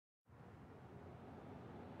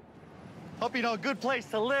Hope you know a good place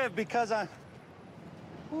to live because I'm...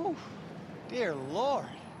 Ooh, dear Lord.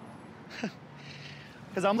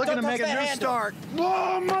 Because I'm looking to make a new start.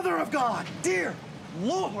 Oh, Mother of God! Dear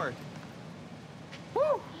Lord!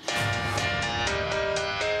 Woo!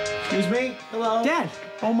 Excuse me? Hello? Dad!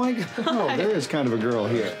 Oh, my God. Oh, there is kind of a girl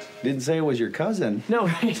here. Didn't say it was your cousin. No,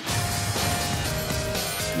 right?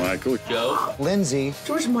 Michael. Joe. Lindsay.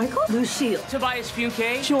 George Michael? Lucille. Tobias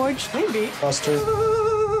Funke? George. Maybe. Buster.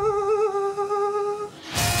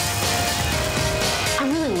 I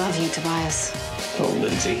really love you, Tobias. Oh,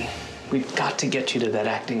 Lindsay, we've got to get you to that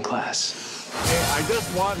acting class. Hey, I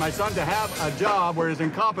just want my son to have a job where his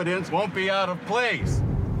incompetence won't be out of place.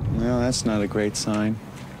 Well, that's not a great sign.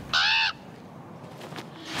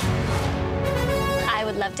 I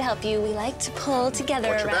would love to help you. We like to pull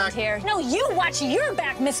together around here. No, you watch your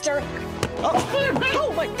back, mister.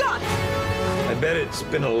 Oh, my God! I bet it's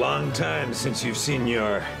been a long time since you've seen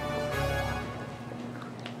your...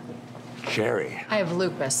 Sherry. I have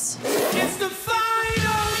lupus. It's the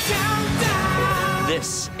final countdown!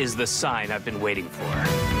 This is the sign I've been waiting for.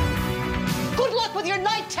 Good luck with your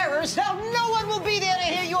night terrors. Now no one will be there to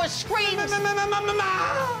hear your screams.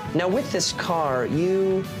 Now, with this car,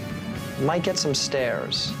 you might get some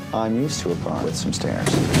stares. I'm used to a bar with some stairs.